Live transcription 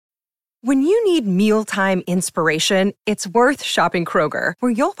When you need mealtime inspiration, it's worth shopping Kroger,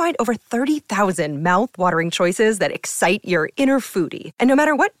 where you'll find over 30,000 mouth-watering choices that excite your inner foodie. And no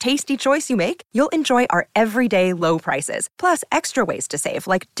matter what tasty choice you make, you'll enjoy our everyday low prices, plus extra ways to save,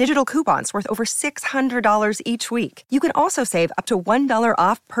 like digital coupons worth over $600 each week. You can also save up to $1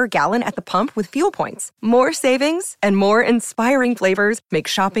 off per gallon at the pump with fuel points. More savings and more inspiring flavors make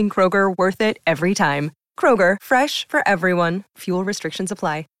shopping Kroger worth it every time. Kroger, fresh for everyone. Fuel restrictions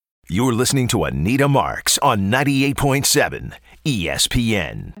apply. You're listening to Anita Marks on 98.7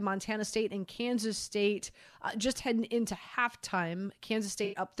 ESPN. Montana State and Kansas State just heading into halftime. Kansas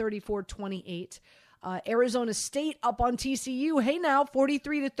State up 34-28. Arizona State up on TCU. Hey now,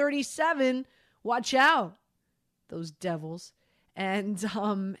 43-37. Watch out, those Devils. And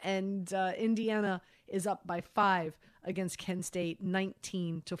Indiana is up by 5 against Kent State,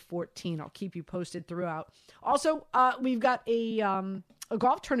 19-14. I'll keep you posted throughout. Also, we've got a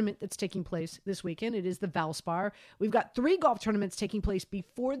golf tournament that's taking place this weekend. It is the Valspar. We've got 3 golf tournaments taking place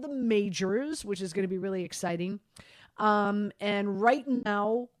before the majors, which is going to be really exciting. And right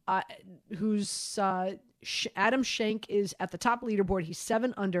now, Adam Schenk is at the top leaderboard. He's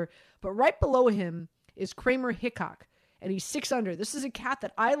 7 under, but right below him is Kramer Hickok, and he's 6 under. This is a cat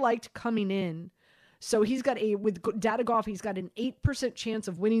that I liked coming in. So he's got with Data Golf, he's got an 8% chance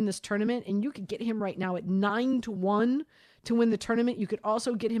of winning this tournament, and you could get him right now at 9-1 to win the tournament. You could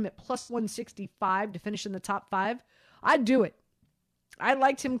also get him at plus 165 to finish in the top 5. I'd do it. I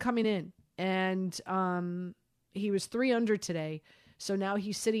liked him coming in, and he was 3 under today. So now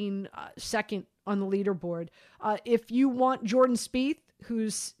he's sitting second on the leaderboard. If you want Jordan Spieth,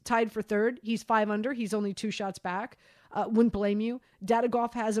 who's tied for 3rd, he's 5 under. He's only 2 shots back. Wouldn't blame you. Data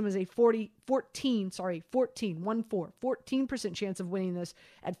Golf has him as a 14% chance of winning this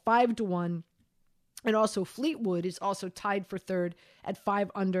at 5-1. And also Fleetwood is also tied for 3rd at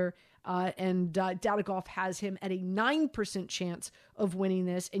 5 under. And Data Golf has him at a 9% chance of winning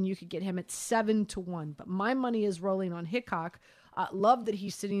this, and you could get him at 7-1. But my money is rolling on Hickok. Love that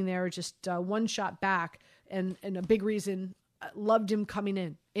he's sitting there just 1 shot back, and a big reason, loved him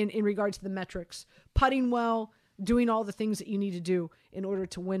coming in regard to the metrics. Putting well, doing all the things that you need to do in order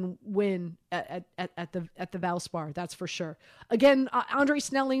to win at the Valspar. That's for sure. Again, Andre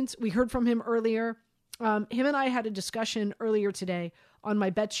Snellings, we heard from him earlier. Him and I had a discussion earlier today on my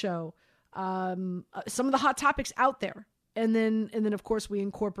bet show. Some of the hot topics out there. And then of course we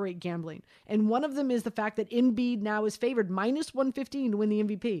incorporate gambling. And one of them is the fact that Embiid now is favored minus 115 to win the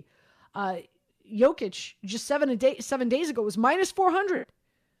MVP. Jokic just 7 days ago was minus 400.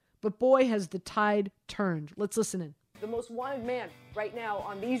 But boy, has the tide turned. Let's listen in. The most wanted man right now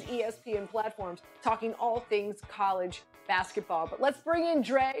on these ESPN platforms, talking all things college basketball. But let's bring in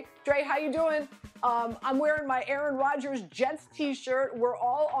Dre. Dre, how you doing? I'm wearing my Aaron Rodgers Jets t-shirt. We're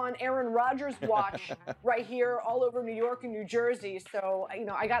all on Aaron Rodgers watch right here all over New York and New Jersey. So,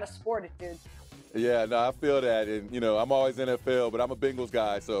 I got to sport it, dude. Yeah, no, I feel that. And, I'm always NFL, but I'm a Bengals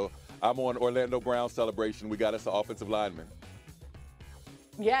guy. So I'm on Orlando Brown celebration. We got us an offensive lineman.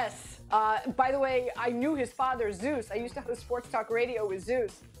 Yes. By the way, I knew his father, Zeus. I used to host sports talk radio with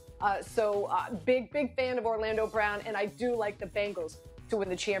Zeus. Big fan of Orlando Brown, and I do like the Bengals to win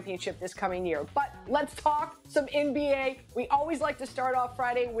the championship this coming year. But let's talk some NBA. We always like to start off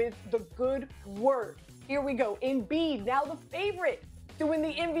Friday with the good word. Here we go. Embiid, now the favorite to win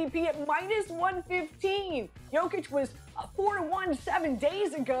the MVP at minus 115. Jokic was 4-1 7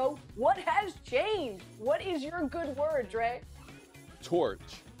 days ago. What has changed? What is your good word, Dre?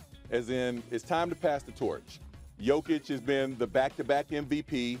 Torch, as in it's time to pass the torch. Jokic has been the back-to-back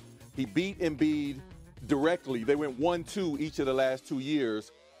MVP. He beat Embiid directly. They went 1-2 each of the last 2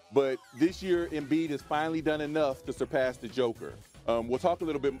 years, but this year Embiid has finally done enough to surpass the Joker. We'll talk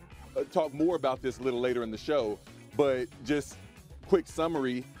more about this a little later in the show, but just quick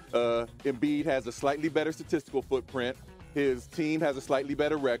summary, Embiid has a slightly better statistical footprint. His team has a slightly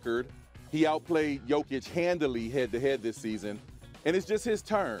better record. He outplayed Jokic handily head-to-head this season. And it's just his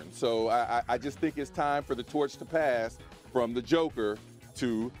turn. So I just think it's time for the torch to pass from the Joker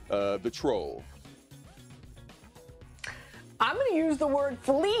to the troll. I'm going to use the word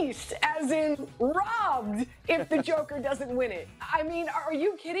fleeced, as in robbed, if the Joker doesn't win it. I mean, are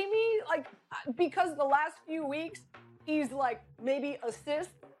you kidding me? Like, because the last few weeks, he's like maybe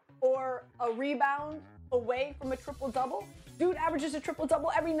assist or a rebound away from a triple-double. Dude averages a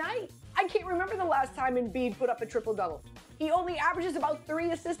triple-double every night. I can't remember the last time Embiid put up a triple-double. He only averages about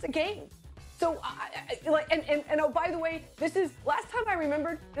 3 assists a game. So, oh, by the way, this is, last time I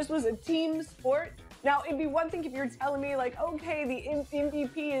remembered, this was a team sport. Now, it'd be one thing if you're telling me, like, okay, the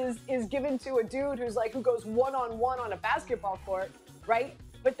MVP is given to a dude who goes one-on-one on a basketball court, right?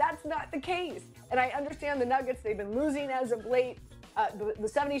 but that's not the case. And I understand the Nuggets, they've been losing as of late. The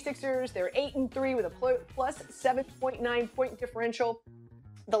 76ers, they're 8-3 with a plus 7.9 point differential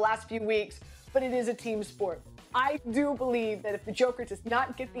the last few weeks, but it is a team sport. I do believe that if the Joker does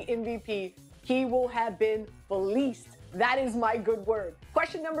not get the MVP, he will have been fleeced. That is my good word.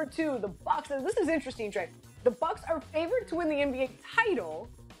 Question number 2, the Bucks. This is interesting, Trey. The Bucks are favored to win the NBA title,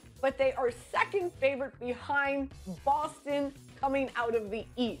 but they are second favorite behind Boston coming out of the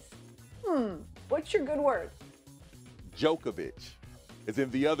East. What's your good word? Djokovic, as in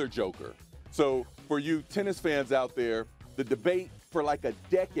the other Joker. So for you tennis fans out there, the debate for like a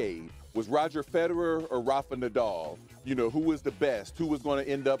decade was Roger Federer or Rafa Nadal. You know, who was the best, who was going to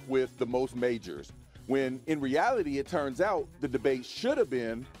end up with the most majors. When in reality, it turns out the debate should have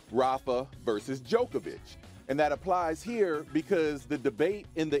been Rafa versus Djokovic. And that applies here because the debate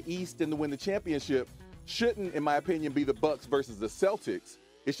in the East and to win the championship shouldn't, in my opinion, be the Bucks versus the Celtics.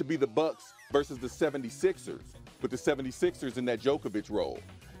 It should be the Bucks versus the 76ers, with the 76ers in that Djokovic role.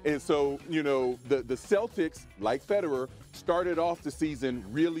 And so, you know, the Celtics, like Federer, started off the season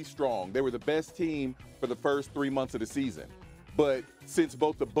really strong. They were the best team for the first 3 months of the season. But since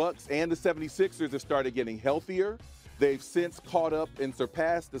both the Bucks and the 76ers have started getting healthier, they've since caught up and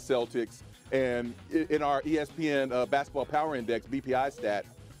surpassed the Celtics. And in our ESPN Basketball Power Index, BPI stat,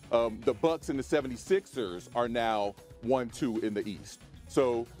 the Bucks and the 76ers are now 1-2 in the East.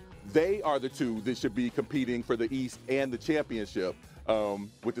 So they are the two that should be competing for the East and the championship,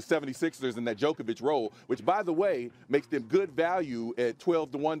 with the 76ers in that Djokovic role, which, by the way, makes them good value at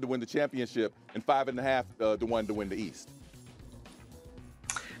 12-1 to win the championship and 5.5 to 1 to win the East.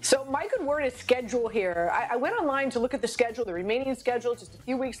 So my good word is schedule here. I went online to look at the schedule, the remaining schedule, just a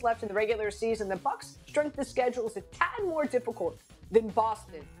few weeks left in the regular season. The Bucks' strength of schedule is a tad more difficult than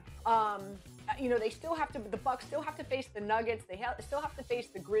Boston. You know, the Bucks still have to face the Nuggets. They still have to face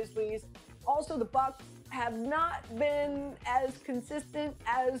the Grizzlies. Also, the Bucks have not been as consistent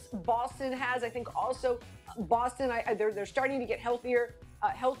as Boston has. I think also Boston, they're starting to get healthier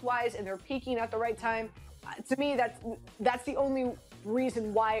health-wise, and they're peaking at the right time. To me, that's the only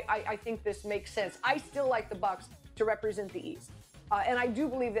reason why I think this makes sense. I still like the Bucks to represent the East, and I do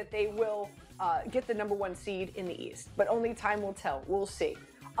believe that they will get the number 1 seed in the East, but only time will tell. We'll see.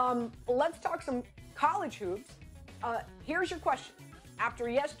 Let's talk some college hoops. Here's your question. After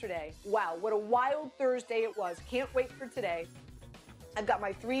yesterday, wow, what a wild Thursday it was. Can't wait for today. I've got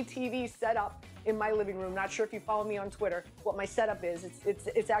my 3 TVs set up in my living room. Not sure if you follow me on Twitter, what my setup is.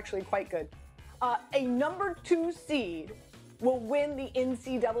 It's actually quite good. A number 2 seed will win the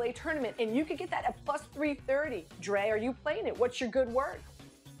NCAA tournament, and you could get that at plus 330. Dre, are you playing it? What's your good word?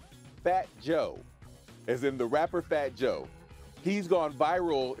 Fat Joe, as in the rapper Fat Joe. He's gone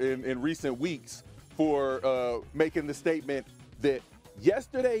viral in recent weeks for making the statement that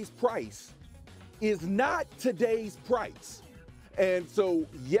yesterday's price is not today's price. And so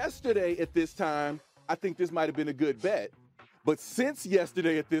yesterday at this time, I think this might have been a good bet. But since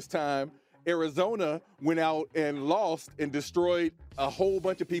yesterday at this time, Arizona went out and lost and destroyed a whole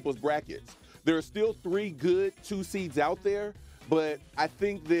bunch of people's brackets. There are still 3 good 2 seeds out there, but I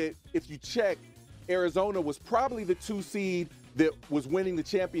think that if you check, Arizona was probably the 2 seed that was winning the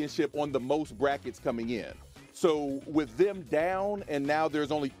championship on the most brackets coming in. So with them down, and now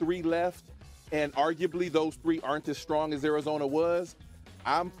there's only 3 left, and arguably those 3 aren't as strong as Arizona was,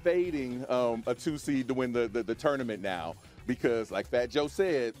 I'm fading a 2 seed to win the tournament now, because like Fat Joe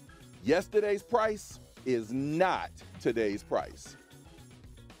said, yesterday's price is not today's price.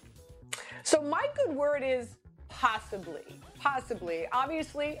 So my good word is possibly.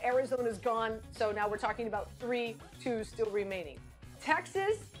 Obviously, Arizona's gone, so now we're talking about 3-2 still remaining.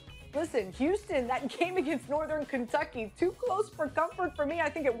 Texas, listen, Houston, that game against Northern Kentucky, too close for comfort for me. I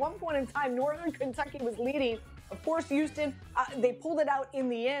think at one point in time, Northern Kentucky was leading. Of course, Houston, they pulled it out in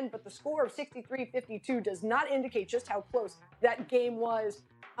the end, but the score of 63-52 does not indicate just how close that game was.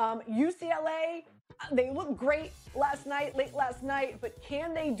 UCLA, they looked great late last night, but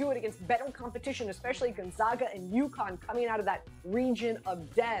can they do it against better competition, especially Gonzaga and UConn coming out of that region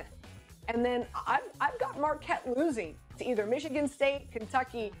of death? And then I've got Marquette losing to either Michigan State,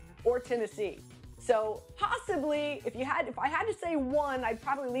 Kentucky, or Tennessee. So possibly, if I had to say one, I'd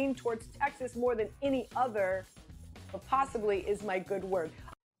probably lean towards Texas more than any other, but possibly is my good word.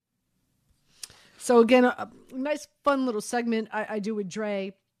 So again, a nice, fun little segment I do with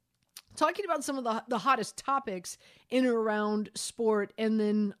Dre, talking about some of the hottest topics in and around sport, and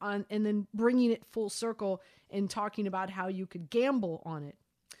then bringing it full circle and talking about how you could gamble on it.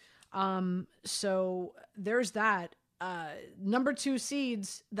 So there's that. Number 2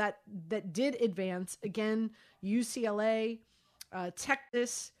 seeds that did advance, again, UCLA,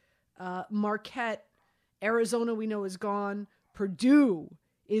 Texas, Marquette, Arizona we know is gone. Purdue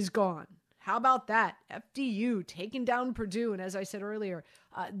is gone. How about that? FDU taking down Purdue. And as I said earlier,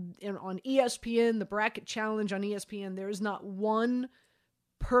 on ESPN, the bracket challenge on ESPN, there is not one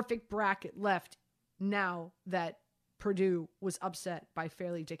perfect bracket left now that Purdue was upset by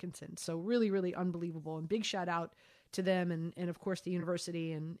Fairleigh Dickinson. So really, really unbelievable. And big shout out to them and of course, the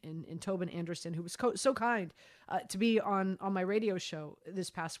university and Tobin Anderson, who was so kind to be on my radio show this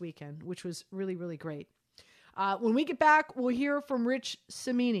past weekend, which was really, really great. When we get back, we'll hear from Rich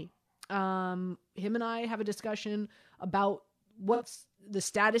Cimini. Him and I have a discussion about what's the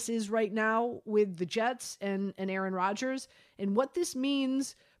status is right now with the Jets and Aaron Rodgers and what this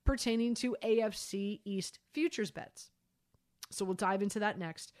means pertaining to AFC East futures bets. So we'll dive into that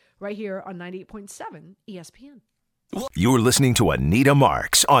next, right here on 98.7 ESPN. You're listening to Anita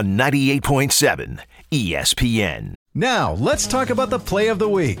Marks on 98.7 ESPN. Now, let's talk about the play of the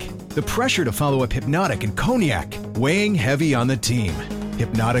week. The pressure to follow up Hypnotic and Cognac, weighing heavy on the team.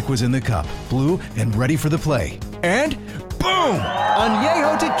 Hypnotic was in the cup, blue, and ready for the play. And boom!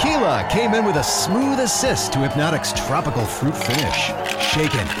 Añejo Tequila came in with a smooth assist to Hypnotic's tropical fruit finish.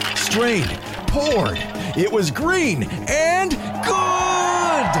 Shaken, strained, poured. It was green and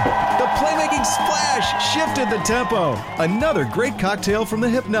good! The playmaking splash shifted the tempo. Another great cocktail from the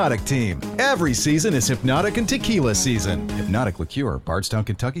Hypnotic team. Every season is Hypnotic and Tequila season. Hypnotic Liqueur, Bardstown,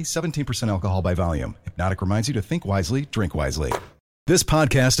 Kentucky, 17% alcohol by volume. Hypnotic reminds you to think wisely, drink wisely. This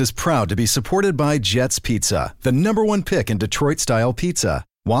podcast is proud to be supported by Jets Pizza, the #1 pick in Detroit-style pizza.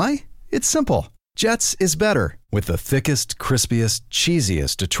 Why? It's simple. Jets is better. With the thickest, crispiest,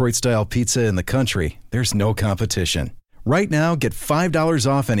 cheesiest Detroit-style pizza in the country, there's no competition. Right now, get $5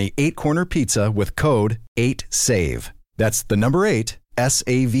 off any 8-corner pizza with code 8SAVE. That's the number 8,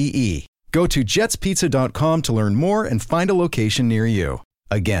 SAVE. Go to jetspizza.com to learn more and find a location near you.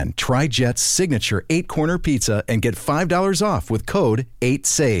 Again, try Jet's signature 8-corner pizza and get $5 off with code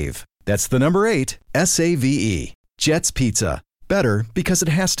 8SAVE. That's the number 8, SAVE. Jet's Pizza. Better because it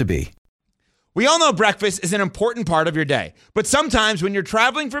has to be. We all know breakfast is an important part of your day, but sometimes when you're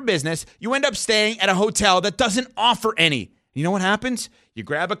traveling for business, you end up staying at a hotel that doesn't offer any. You know what happens? You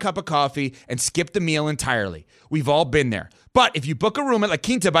grab a cup of coffee and skip the meal entirely. We've all been there. But if you book a room at La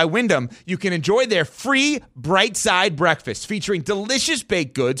Quinta by Wyndham, you can enjoy their free Bright Side breakfast featuring delicious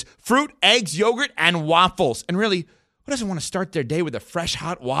baked goods, fruit, eggs, yogurt, and waffles. And really, who doesn't want to start their day with a fresh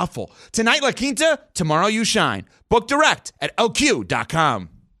hot waffle? Tonight, La Quinta, tomorrow you shine. Book direct at lq.com.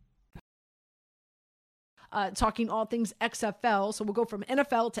 Talking all things XFL. So we'll go from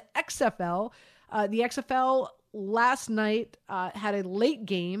NFL to XFL. The XFL last night had a late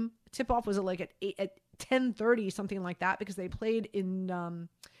game. Tip-off was at 10:30, something like that, because they played in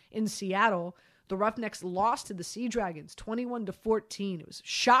Seattle. The Roughnecks lost to the Sea Dragons 21-14. It was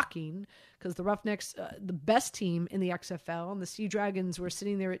shocking because the Roughnecks, the best team in the XFL, and the Sea Dragons were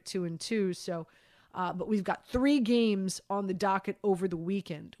sitting there at 2-2. So, but we've got 3 games on the docket over the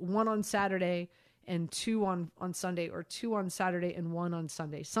weekend. 1 on Saturday and 2 on Sunday, or 2 on Saturday and 1 on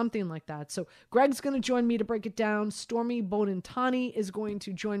Sunday, something like that. So Greg's going to join me to break it down. Stormy Bonantony is going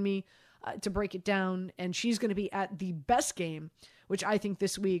to join me to break it down, and she's going to be at the best game, which I think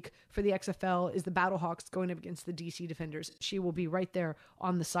this week for the XFL is the Battlehawks going up against the DC Defenders. She will be right there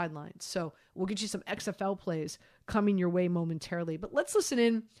on the sidelines. So we'll get you some XFL plays coming your way momentarily. But let's listen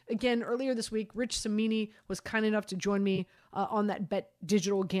in. Again, earlier this week, Rich Cimini was kind enough to join me on that Bet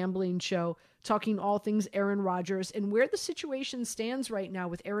Digital Gambling show, talking all things Aaron Rodgers and where the situation stands right now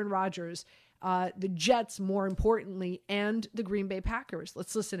with Aaron Rodgers, the Jets, more importantly, and the Green Bay Packers.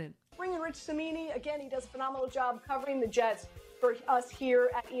 Let's listen in. Bringing Rich Cimini. Again, he does a phenomenal job covering the Jets for us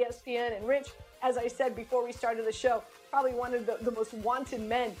here at ESPN. And Rich, as I said before we started the show, probably one of the most wanted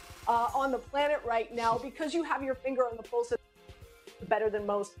men on the planet right now, because you have your finger on the pulse of better than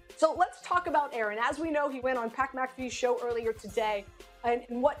most. So let's talk about Aaron. As we know, he went on Pat McAfee's show earlier today, and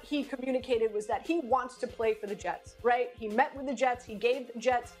what he communicated was that he wants to play for the Jets, right? He met with the Jets. He gave the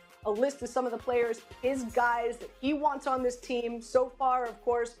Jets a list of some of the players, his guys that he wants on this team. So far, of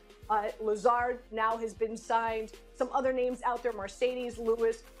course, Lazard now has been signed. Some other names out there: Mercedes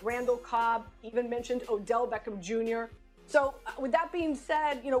Lewis, Randall Cobb, even mentioned Odell Beckham Jr. So with that being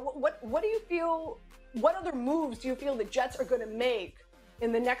said, what do you feel? What other moves do you feel the Jets are going to make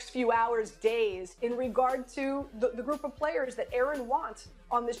in the next few hours, days, in regard to the group of players that Aaron wants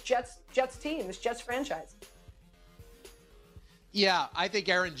on this Jets team, this Jets franchise? Yeah, I think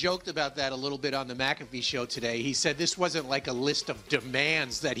Aaron joked about that a little bit on the McAfee show today. He said this wasn't like a list of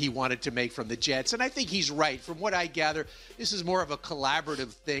demands that he wanted to make from the Jets. And I think he's right. From what I gather, this is more of a collaborative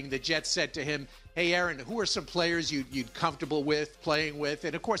thing. The Jets said to him, Hey, Aaron, who are some players you'd comfortable with playing with?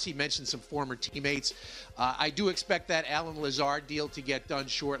 And, of course, he mentioned some former teammates. I do expect that Alan Lazard deal to get done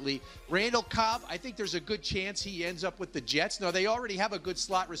shortly. Randall Cobb, I think there's a good chance he ends up with the Jets. Now, they already have a good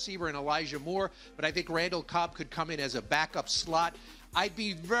slot receiver in Elijah Moore, but I think Randall Cobb could come in as a backup slot. I'd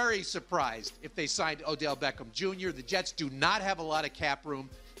be very surprised if they signed Odell Beckham Jr. The Jets do not have a lot of cap room,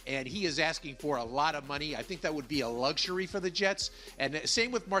 and he is asking for a lot of money. I think that would be a luxury for the Jets. And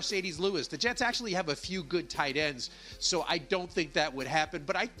same with Mercedes Lewis. The Jets actually have a few good tight ends, so I don't think that would happen.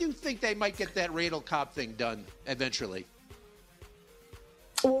 But I do think they might get that Randall Cobb thing done eventually.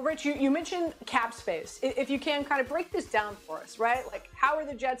 Well, Rich, you mentioned cap space. If you can kind of break this down for us, right? Like, how are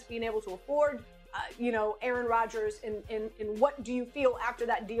the Jets being able to afford, Aaron Rodgers, and what do you feel after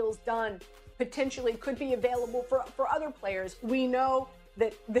that deal's done potentially could be available for other players? We know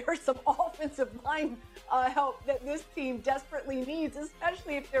that there's some offensive line help that this team desperately needs,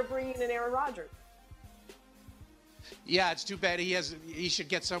 especially if they're bringing in Aaron Rodgers. Yeah, it's too bad he should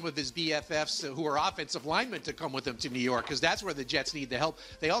get some of his BFFs who are offensive linemen to come with him to New York, because that's where the Jets need the help.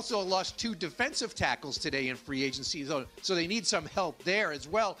 They also lost 2 defensive tackles today in free agency, so they need some help there as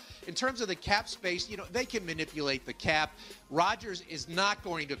well. In terms of the cap space, they can manipulate the cap. Rodgers is not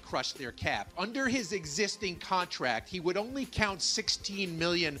going to crush their cap. Under his existing contract, he would only count $16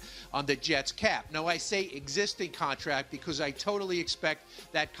 million on the Jets' cap. Now, I say existing contract because I totally expect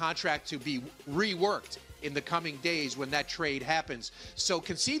that contract to be reworked in the coming days when that trade happens. So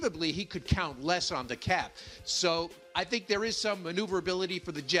conceivably, he could count less on the cap. So I think there is some maneuverability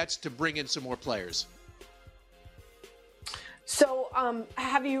for the Jets to bring in some more players. So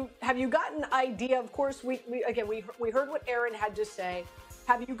have you gotten an idea? Of course, we heard what Aaron had to say.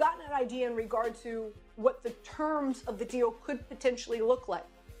 Have you gotten an idea in regard to what the terms of the deal could potentially look like?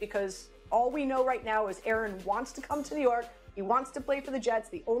 Because all we know right now is Aaron wants to come to New York. He wants to play for the Jets.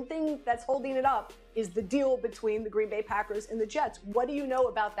 The only thing that's holding it up is the deal between the Green Bay Packers and the Jets. What do you know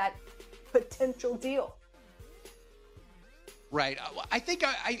about that potential deal? Right. I think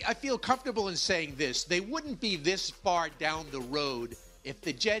I feel comfortable in saying this. They wouldn't be this far down the road if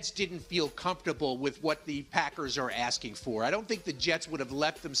the Jets didn't feel comfortable with what the Packers are asking for. I don't think the Jets would have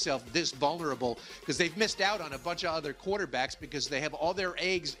left themselves this vulnerable, because they've missed out on a bunch of other quarterbacks because they have all their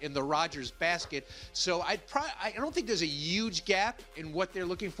eggs in the Rodgers basket. So I don't think there's a huge gap in what they're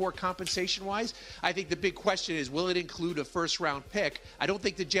looking for compensation-wise. I think the big question is, will it include a first-round pick? I don't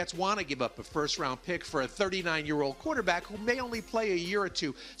think the Jets want to give up a first-round pick for a 39-year-old quarterback who may only play a year or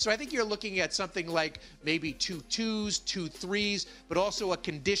two. So I think you're looking at something like maybe 2 2s, 2 3s, but also a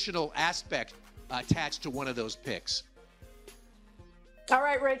conditional aspect attached to one of those picks. All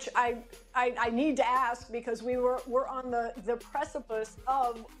right, Rich, I need to ask, because we're on the precipice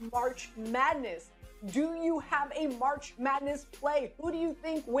of March Madness. Do you have a March Madness play? Who do you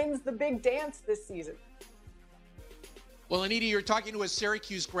think wins the big dance this season? Well, Anita, you're talking to a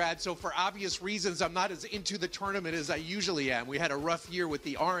Syracuse grad, so for obvious reasons, I'm not as into the tournament as I usually am. We had a rough year with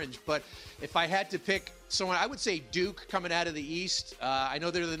the Orange, but if I had to pick someone, I would say Duke coming out of the East. I know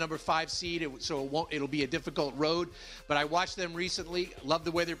they're the number 5 seed, so it'll be a difficult road, but I watched them recently. Love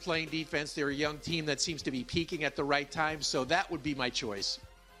the way they're playing defense. They're a young team that seems to be peaking at the right time, so that would be my choice.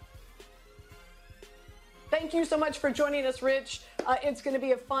 Thank you so much for joining us, Rich. It's going to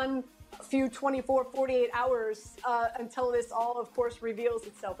be a fun few 24, 48 hours until this all, of course, reveals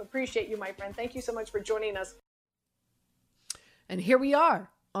itself. Appreciate you, my friend. Thank you so much for joining us. And here we are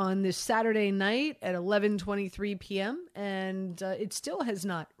on this Saturday night at 11:23 p.m., and it still has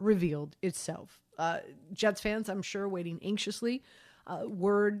not revealed itself. Jets fans, I'm sure, waiting anxiously.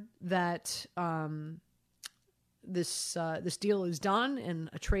 Word that this deal is done and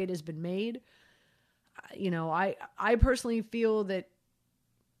a trade has been made. I personally feel that,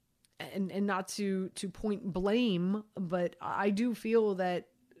 and not to point blame, but I do feel that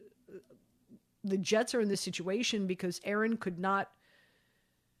the Jets are in this situation because Aaron could not,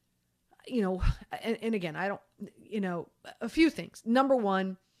 and again, I don't, a few things. Number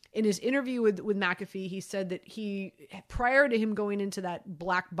one, in his interview with McAfee, he said that prior to him going into that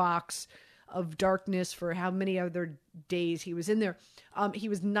black box of darkness for how many other days he was in there, he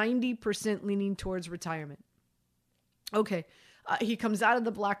was 90% leaning towards retirement. Okay. He comes out of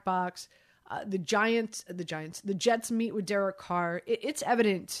the black box. The Jets meet with Derek Carr. It's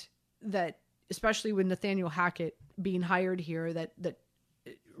evident that, especially with Nathaniel Hackett being hired here, that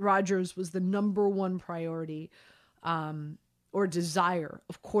Rodgers was the number one priority or desire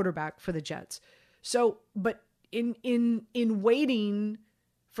of quarterback for the Jets. So, but in waiting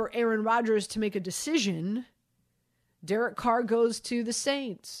for Aaron Rodgers to make a decision, Derek Carr goes to the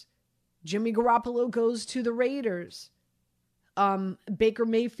Saints. Jimmy Garoppolo goes to the Raiders. Baker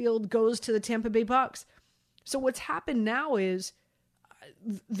Mayfield goes to the Tampa Bay Bucks. So what's happened now is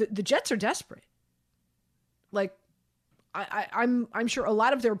the Jets are desperate. Like, I'm sure a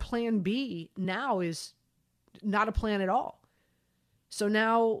lot of their plan B now is not a plan at all. So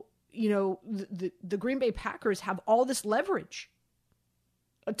now, the Green Bay Packers have all this leverage,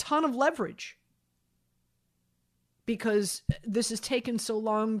 a ton of leverage, because this has taken so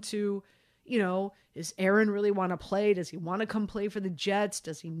long to, does Aaron really want to play? Does he want to come play for the Jets?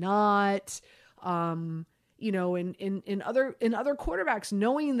 Does he not? In other quarterbacks,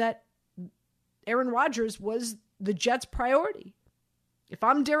 knowing that Aaron Rodgers was the Jets' priority. If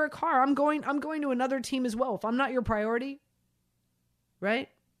I'm Derek Carr, I'm going to another team as well. If I'm not your priority, right?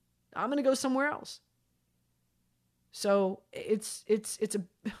 I'm going to go somewhere else. So it's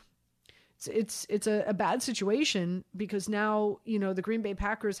a bad situation, because now, the Green Bay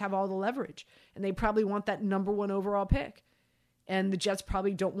Packers have all the leverage, and they probably want that number 1 overall pick. And the Jets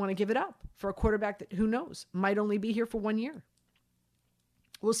probably don't want to give it up for a quarterback that, who knows, might only be here for 1 year.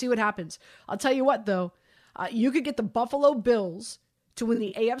 We'll see what happens. I'll tell you what, though, you could get the Buffalo Bills to win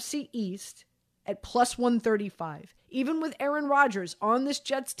the AFC East at plus 135. Even with Aaron Rodgers on this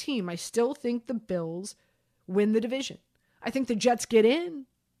Jets team, I still think the Bills win the division. I think the Jets get in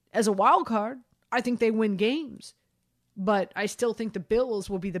as a wild card. I think they win games. But I still think the Bills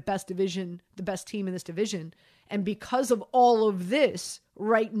will be the best team in this division. And because of all of this,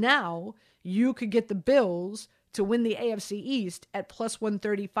 right now, you could get the Bills to win the AFC East at plus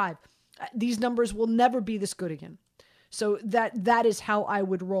 135. These numbers will never be this good again. So that is how I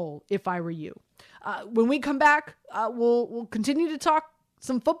would roll if I were you. When we come back, we'll continue to talk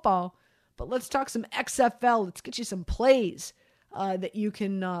some football, but let's talk some XFL. Let's get you some plays that you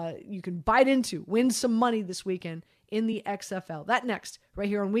can bite into, win some money this weekend in the XFL. That next, right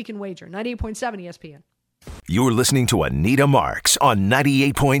here on Weekend Wager, 98.7 ESPN. You're listening to Anita Marks on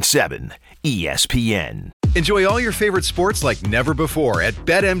 98.7 ESPN. Enjoy all your favorite sports like never before at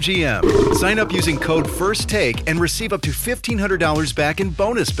BetMGM. Sign up using code FIRSTTAKE and receive up to $1,500 back in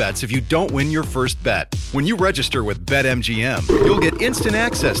bonus bets if you don't win your first bet. When you register with BetMGM, you'll get instant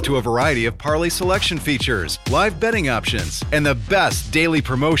access to a variety of parlay selection features, live betting options, and the best daily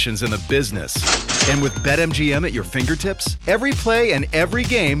promotions in the business. And with BetMGM at your fingertips, every play and every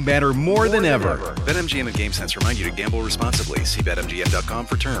game matter more than ever. BetMGM and GameSense remind you to gamble responsibly. See BetMGM.com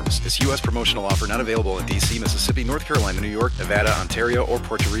for terms. This U.S. promotional offer not available in D.C., Mississippi, North Carolina, New York, Nevada, Ontario, or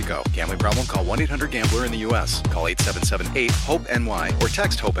Puerto Rico. Gambling problem? Call 1-800-GAMBLER in the U.S. Call 877-8-HOPE-NY or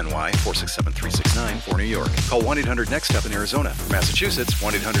text HOPE-NY 467-369 for New York. Call 1-800-NEXT-STEP in Arizona. For Massachusetts,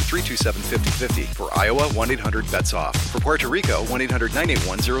 1-800-327-5050. For Iowa, 1-800-BETS-OFF. For Puerto Rico,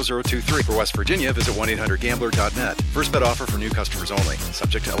 1-800-981-0023. For West Virginia, visit 1-800-GAMBLER.net. First bet offer for new customers only.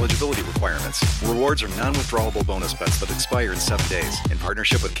 Subject to eligibility requirements. Rewards are non-withdrawable bonus bets that expire in 7 days. In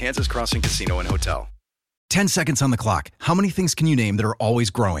partnership with Kansas Crossing Casino and Hotel. 10 seconds on the clock. How many things can you name that are always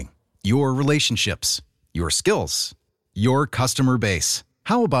growing? Your relationships, your skills, your customer base.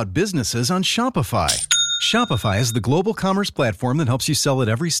 How about businesses on Shopify? Shopify is the global commerce platform that helps you sell at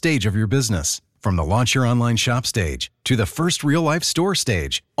every stage of your business. From the launch your online shop stage, to the first real-life store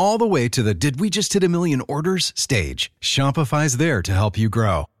stage, all the way to the did we just hit a million orders stage, Shopify's there to help you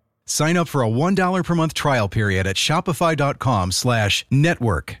grow. Sign up for a $1 per month trial period at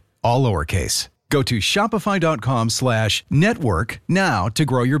shopify.com/network, all lowercase. Go to shopify.com/network now to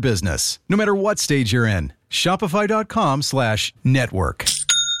grow your business, no matter what stage you're in. Shopify.com/network.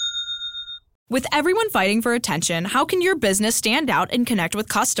 With everyone fighting for attention, how can your business stand out and connect with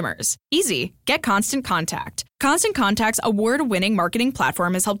customers? Easy. Get Constant Contact. Constant Contact's award-winning marketing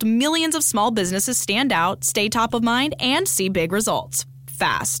platform has helped millions of small businesses stand out, stay top of mind, and see big results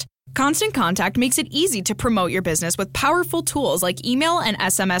fast. Constant Contact makes it easy to promote your business with powerful tools like email and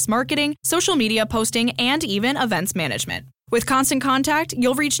SMS marketing, social media posting, and even events management. With Constant Contact,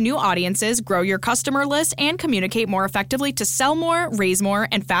 you'll reach new audiences, grow your customer list, and communicate more effectively to sell more, raise more,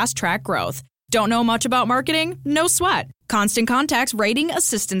 and fast-track growth. Don't know much about marketing? No sweat. Constant Contact's writing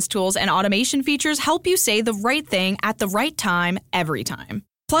assistance tools and automation features help you say the right thing at the right time, every time.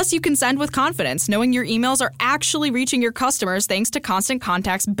 Plus, you can send with confidence, knowing your emails are actually reaching your customers thanks to Constant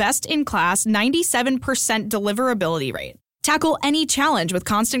Contact's best-in-class 97% deliverability rate. Tackle any challenge with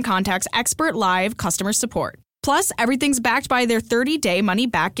Constant Contact's expert live customer support. Plus, everything's backed by their 30-day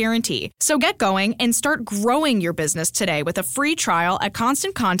money-back guarantee. So get going and start growing your business today with a free trial at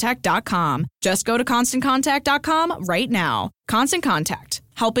ConstantContact.com. Just go to ConstantContact.com right now. Constant Contact,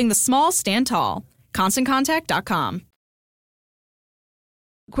 helping the small stand tall. ConstantContact.com.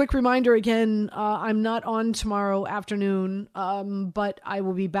 Quick reminder again, I'm not on tomorrow afternoon, but I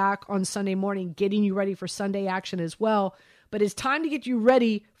will be back on Sunday morning getting you ready for Sunday action as well. but it's time to get you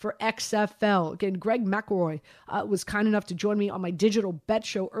ready for XFL. Again, Greg McElroy was kind enough to join me on my digital bet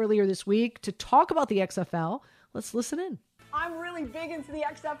show earlier this week to talk about the XFL. Let's listen in. I'm really big into the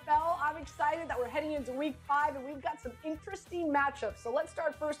XFL. I'm excited that we're heading into week 5 and we've got some interesting matchups. So let's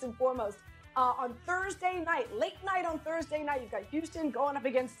start first and foremost. On Thursday night, late night on Thursday night, you've got Houston going up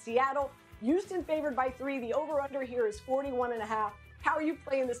against Seattle. Houston favored by 3. The over-under here is 41.5. How are you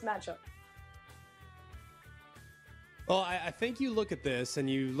playing this matchup? Well, I think you look at this and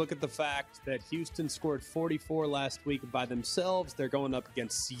you look at the fact that Houston scored 44 last week by themselves. They're going up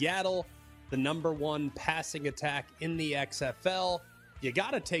against Seattle, the number 1 passing attack in the XFL. You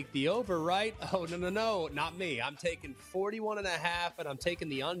got to take the over, right? Oh, no, not me. I'm taking 41.5 and I'm taking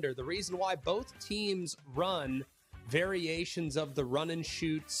the under. The reason why both teams run variations of the run and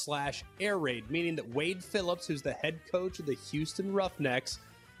shoot / air raid, meaning that Wade Phillips, who's the head coach of the Houston Roughnecks,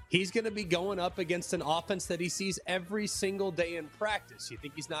 he's going to be going up against an offense that he sees every single day in practice. You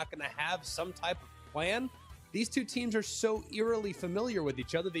think he's not going to have some type of plan? These two teams are so eerily familiar with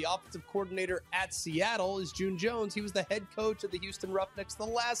each other. The offensive coordinator at Seattle is June Jones. He was the head coach of the Houston Roughnecks the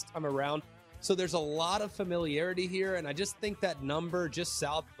last time around. So there's a lot of familiarity here, and I just think that number just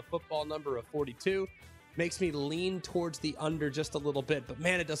south of the football number of 42 makes me lean towards the under just a little bit. But,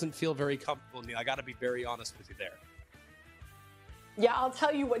 man, it doesn't feel very comfortable, Neil. I got to be very honest with you there. Yeah, I'll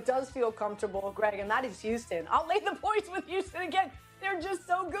tell you what does feel comfortable, Greg, and that is Houston. I'll lay the points with Houston again. They're just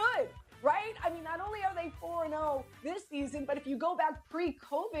so good. Right? I mean, not only are they 4-0 this season, but if you go back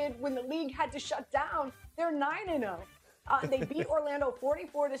pre-COVID when the league had to shut down, they're 9-0. They beat Orlando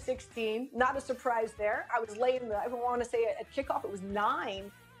 44-16. Not a surprise there. I was laying I want to say at kickoff, it was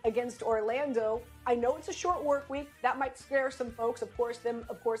 9 against Orlando. I know it's a short work week. That might scare some folks. Of course,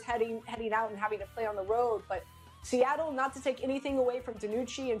 heading out and having to play on the road. But Seattle, not to take anything away from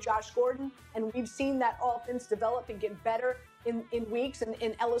DiNucci and Josh Gordon, and we've seen that offense develop and get better in weeks, and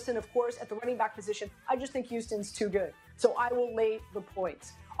in Ellison, of course, at the running back position. I just think Houston's too good. So I will lay the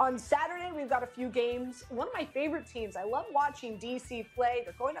points. On Saturday, we've got a few games. One of my favorite teams, I love watching DC play.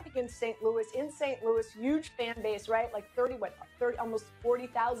 They're going up against St. Louis. In St. Louis, huge fan base, right? Like 30, almost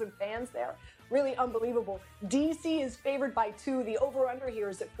 40,000 fans there. Really unbelievable. DC is favored by 2. The over-under here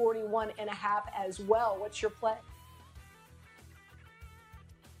is at 41.5 as well. What's your play?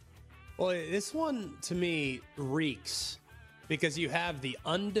 Well, this one, to me, reeks because you have the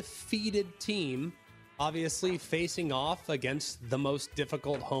undefeated team obviously facing off against the most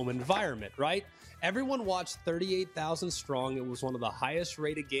difficult home environment, right? Everyone watched 38,000 strong. It was one of the highest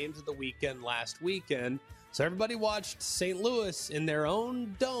rated games of the weekend last weekend. So everybody watched St. Louis in their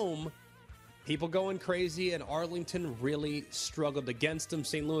own dome. People going crazy, and Arlington really struggled against them.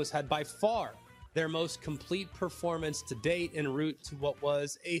 St. Louis had by far their most complete performance to date en route to what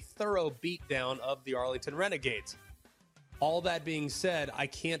was a thorough beatdown of the Arlington Renegades. All that being said, I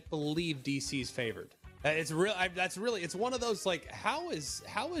can't believe DC's favored. It's real. It's one of those, like, how is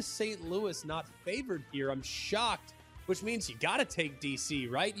St. Louis not favored here? I'm shocked, which means you got to take DC,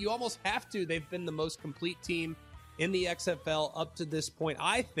 right? You almost have to. They've been the most complete team in the XFL up to this point.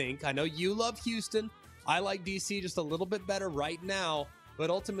 I know you love Houston. I like DC just a little bit better right now, but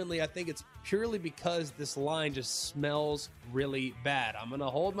ultimately I think it's purely because this line just smells really bad. I'm going to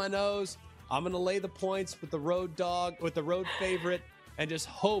hold my nose. I'm going to lay the points with the road favorite, and just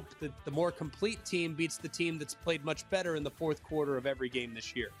hope that the more complete team beats the team that's played much better in the fourth quarter of every game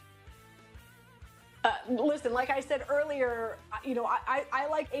this year. Listen, like I said earlier, I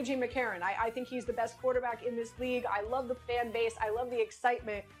like A.J. McCarron. I think he's the best quarterback in this league. I love the fan base. I love the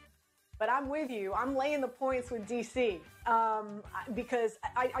excitement. But I'm with you. I'm laying the points with D.C. Because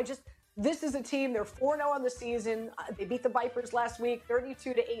this is a team. They're 4-0 on the season. They beat the Vipers last week,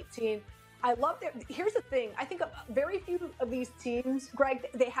 32-18. I love that. Here's the thing. I think very few of these teams, Greg,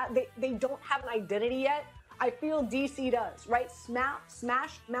 they don't have an identity yet. I feel DC does, right?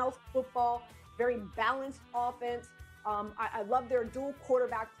 Smash mouth football, very balanced offense. I love their dual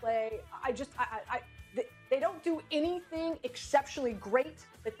quarterback play. They don't do anything exceptionally great,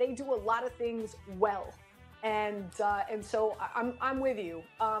 but they do a lot of things well. And so I'm with you.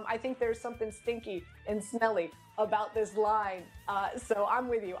 I think there's something stinky and smelly about this line. So I'm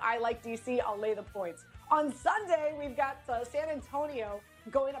with you. I like DC. I'll lay the points. On Sunday, we've got San Antonio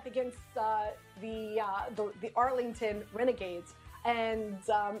going up against the Arlington Renegades. And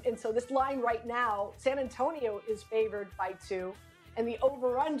so this line right now, San Antonio is favored by 2. And the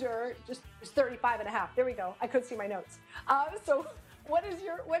over-under just is 35.5. There we go. I couldn't see my notes. So what's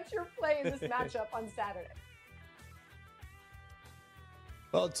your play in this matchup on Saturday?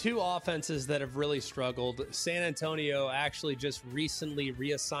 Well, two offenses that have really struggled. San Antonio actually just recently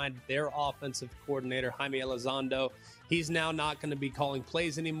reassigned their offensive coordinator, Jaime Elizondo. He's now not going to be calling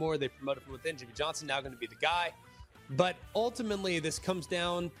plays anymore. They promoted from within. Jimmy Johnson now going to be the guy. But ultimately, this comes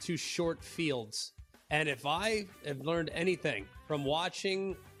down to short fields. And if I have learned anything from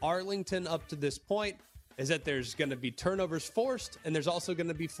watching Arlington up to this point, is that there's going to be turnovers forced, and there's also going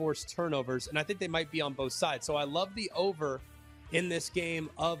to be forced turnovers. And I think they might be on both sides. So I love the over in this game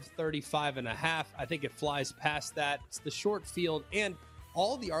of 35.5. I think it flies past that. It's the short field, and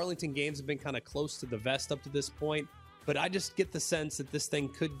all the Arlington games have been kind of close to the vest up to this point, but I just get the sense that this thing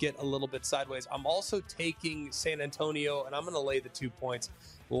could get a little bit sideways. I'm also taking San Antonio, and I'm going to lay the 2 points.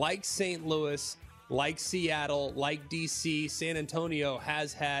 Like St. Louis, like Seattle, like DC, San Antonio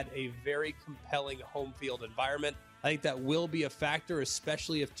has had a very compelling home field environment. I think that will be a factor,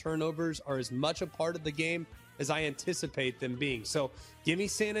 especially if turnovers are as much a part of the game as I anticipate them being. So give me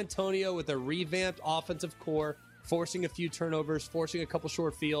San Antonio with a revamped offensive core, forcing a few turnovers, forcing a couple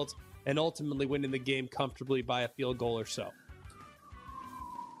short fields, and ultimately winning the game comfortably by a field goal or so.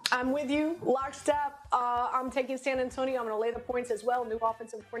 I'm with you, lockstep. I'm taking San Antonio. I'm going to lay the points as well. New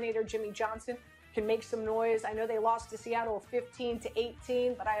offensive coordinator Jimmy Johnson can make some noise. I know they lost to Seattle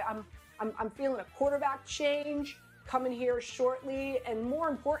 15-18, but I'm feeling a quarterback change coming here shortly. And more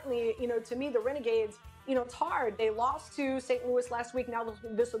importantly, to me, the Renegades, it's hard. They lost to St. Louis last week. Now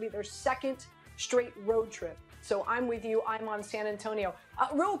this will be their second straight road trip. So I'm with you. I'm on San Antonio.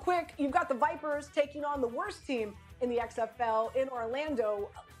 Real quick, you've got the Vipers taking on the worst team in the XFL in Orlando,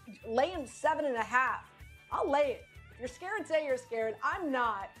 laying 7.5. I'll lay it. If you're scared, say you're scared. I'm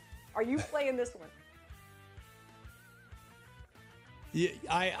not. Are you playing this one? Yeah,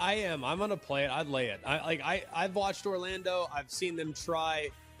 I am. I'm going to play it. I'd lay it. I've watched Orlando. I've seen them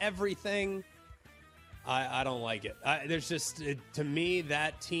try everything. I don't like it. To me,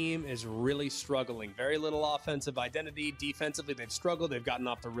 that team is really struggling. Very little offensive identity. Defensively, they've struggled. They've gotten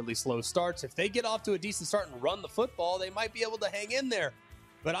off to really slow starts. If they get off to a decent start and run the football, they might be able to hang in there.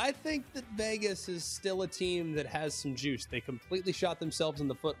 But I think that Vegas is still a team that has some juice. They completely shot themselves in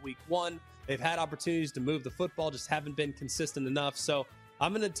the foot week 1. They've had opportunities to move the football, just haven't been consistent enough. So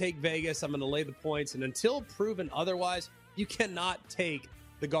I'm going to take Vegas. I'm going to lay the points. And until proven otherwise, you cannot take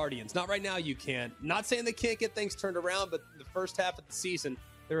the Guardians. Not right now, you can't. Not saying they can't get things turned around, but the first half of the season,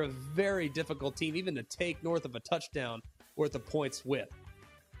 they're a very difficult team, even to take north of a touchdown worth of points with.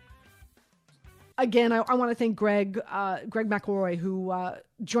 Again, I want to thank Greg McElroy, who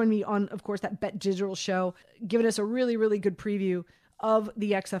joined me on, of course, that Bet Digital show, giving us a really, really good preview of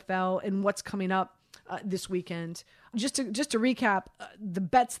the XFL and what's coming up this weekend. Just to recap, the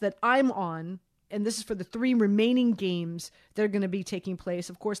bets that I'm on, and this is for the 3 remaining games that are going to be taking place.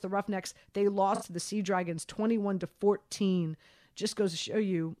 Of course, the Roughnecks, they lost to the Sea Dragons 21-14. Just goes to show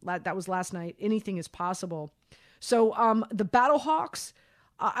you, that was last night, anything is possible. So the Battlehawks,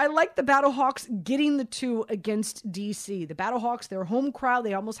 I like the Battlehawks getting the 2 against DC. The Battlehawks, their home crowd,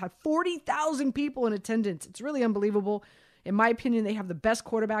 they almost had 40,000 people in attendance. It's really unbelievable. In my opinion, they have the best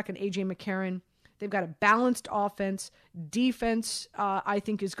quarterback in A.J. McCarron. They've got a balanced offense. Defense, I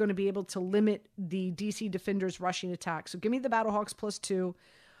think, is going to be able to limit the DC defenders' rushing attack. So give me the Battlehawks +2.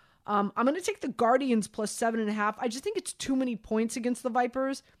 I'm going to take the Guardians +7.5. I just think it's too many points against the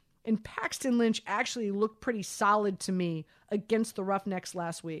Vipers. And Paxton Lynch actually looked pretty solid to me against the Roughnecks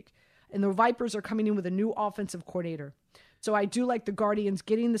last week. And the Vipers are coming in with a new offensive coordinator. So I do like the Guardians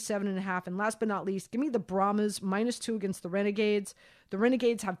getting the 7.5. And last but not least, give me the Brahmas -2 against the Renegades. The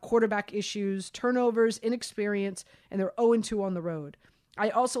Renegades have quarterback issues, turnovers, inexperience, and they're 0-2 on the road. I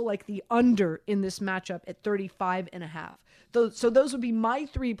also like the under in this matchup at 35.5. So those would be my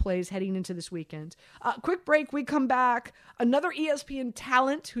 3 plays heading into this weekend. Quick break. We come back. Another ESPN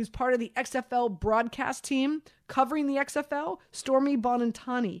talent who's part of the XFL broadcast team covering the XFL, Stormy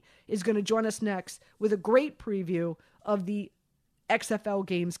Bonantony, is going to join us next with a great preview of the XFL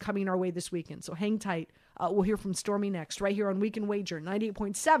games coming our way this weekend. So hang tight. We'll hear from Stormy next, right here on Weekend Wager,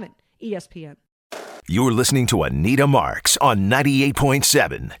 98.7 ESPN. You're listening to Anita Marks on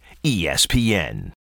 98.7 ESPN.